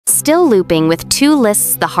Still looping with two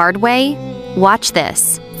lists the hard way? Watch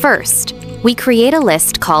this. First, we create a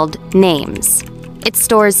list called names. It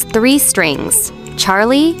stores 3 strings: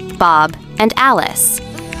 Charlie, Bob, and Alice.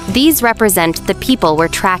 These represent the people we're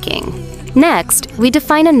tracking. Next, we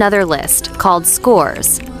define another list called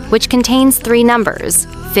scores, which contains 3 numbers: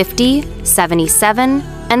 50, 77,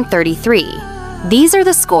 and 33. These are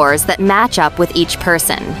the scores that match up with each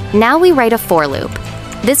person. Now we write a for loop.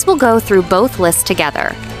 This will go through both lists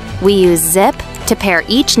together. We use zip to pair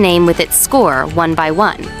each name with its score one by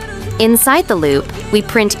one. Inside the loop, we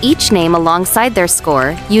print each name alongside their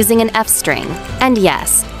score using an F string. And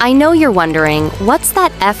yes, I know you're wondering, what's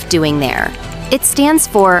that F doing there? It stands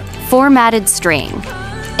for formatted string.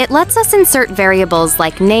 It lets us insert variables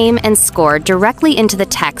like name and score directly into the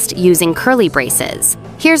text using curly braces.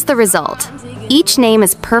 Here's the result. Each name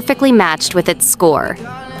is perfectly matched with its score.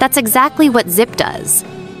 That's exactly what zip does.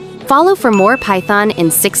 Follow for more Python in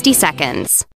 60 seconds.